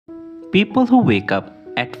People who wake up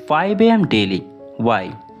at 5 am daily.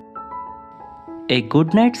 Why? A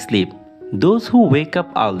good night's sleep. Those who wake up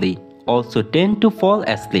early also tend to fall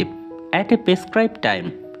asleep at a prescribed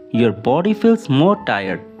time. Your body feels more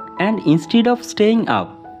tired, and instead of staying up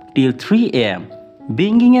till 3 am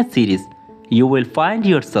binging a series, you will find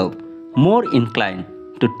yourself more inclined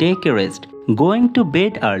to take a rest. Going to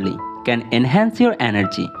bed early can enhance your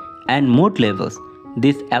energy and mood levels.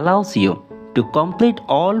 This allows you to complete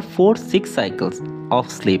all 4-6 cycles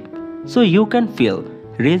of sleep so you can feel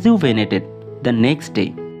rejuvenated the next day.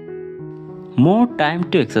 More time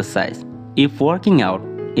to exercise. If working out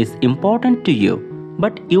is important to you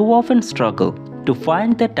but you often struggle to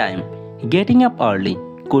find the time, getting up early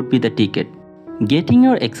could be the ticket. Getting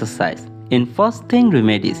your exercise in first thing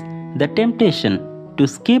remedies the temptation to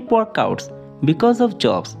skip workouts because of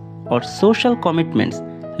jobs or social commitments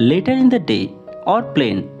later in the day or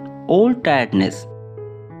plain old tiredness.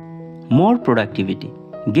 More productivity.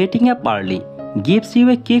 Getting up early gives you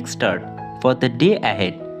a kickstart for the day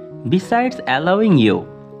ahead. Besides allowing you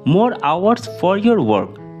more hours for your work,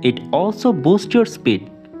 it also boosts your speed.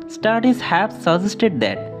 Studies have suggested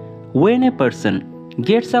that when a person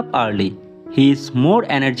gets up early, he is more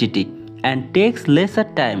energetic and takes lesser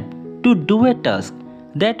time to do a task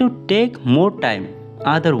that would take more time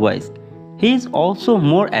otherwise. He is also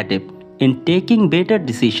more adept in taking better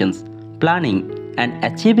decisions, planning, and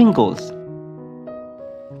achieving goals.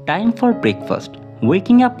 Time for breakfast.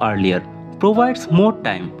 Waking up earlier provides more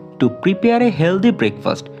time to prepare a healthy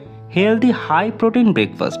breakfast. Healthy high protein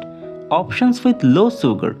breakfast options with low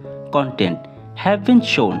sugar content have been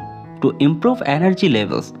shown to improve energy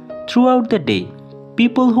levels throughout the day.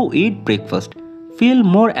 People who eat breakfast feel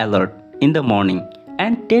more alert in the morning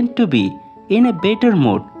and tend to be in a better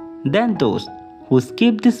mood than those who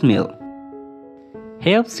skip this meal.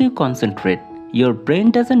 Helps you concentrate. Your brain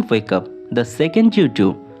doesn't wake up the second you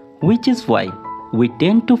do, which is why we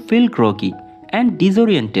tend to feel groggy and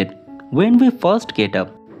disoriented when we first get up.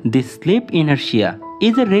 This sleep inertia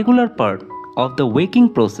is a regular part of the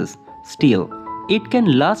waking process. Still, it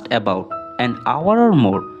can last about an hour or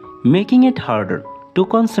more, making it harder to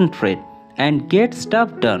concentrate and get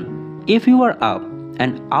stuff done if you are up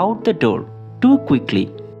and out the door too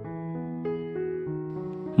quickly.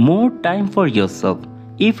 More time for yourself.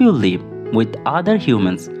 If you live with other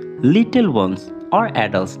humans, little ones or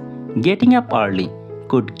adults, getting up early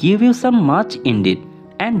could give you some much needed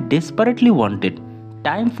and desperately wanted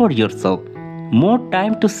time for yourself. More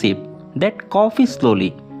time to sip that coffee slowly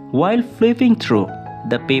while flipping through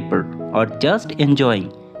the paper or just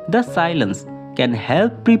enjoying the silence can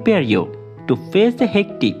help prepare you to face a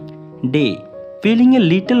hectic day feeling a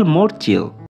little more chill.